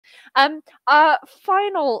Our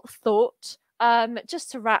final thought,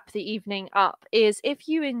 just to wrap the evening up, is if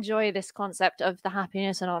you enjoy this concept of the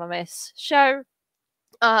Happiness Anonymous show,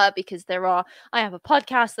 because I have a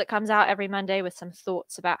podcast that comes out every Monday with some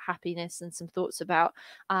thoughts about happiness and some thoughts about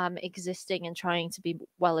existing and trying to be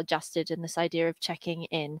well adjusted, and this idea of checking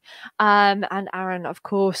in. And Aaron, of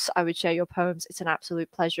course, I would share your poems. It's an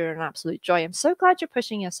absolute pleasure and an absolute joy. I'm so glad you're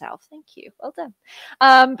pushing yourself. Thank you. Well done.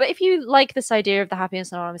 But if you like this idea of the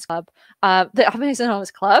Happiness Anonymous Club,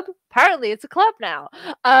 apparently it's a club now,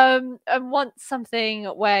 and want something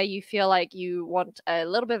where you feel like you want a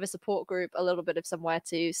little bit of a support group, a little bit of somewhere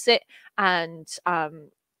to sit and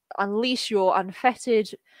unleash your unfettered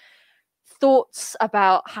thoughts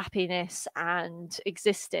about happiness and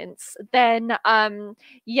existence, then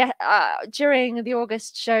during the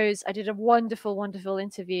August shows I did a wonderful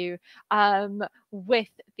interview with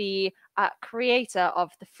the creator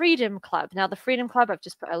of the Freedom Club. Now, the Freedom Club, I've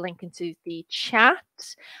just put a link into the chat.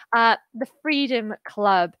 The Freedom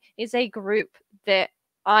Club is a group that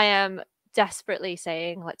I am desperately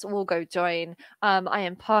saying, let's all go join. I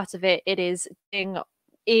am part of it. It is in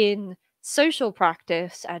social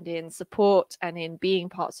practice and in support and in being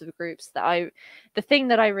parts of groups the thing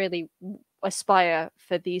that I really aspire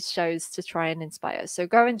for these shows to try and inspire. So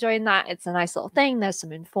go and join that. It's a nice little thing. There's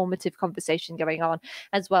some informative conversation going on,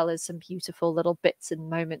 as well as some beautiful little bits and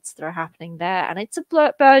moments that are happening there. And it's a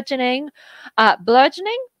burgeoning. I'm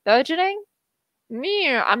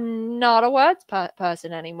not a words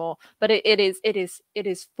person anymore, but it is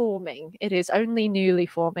forming. It is only newly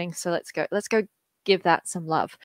forming. So let's go give that some love.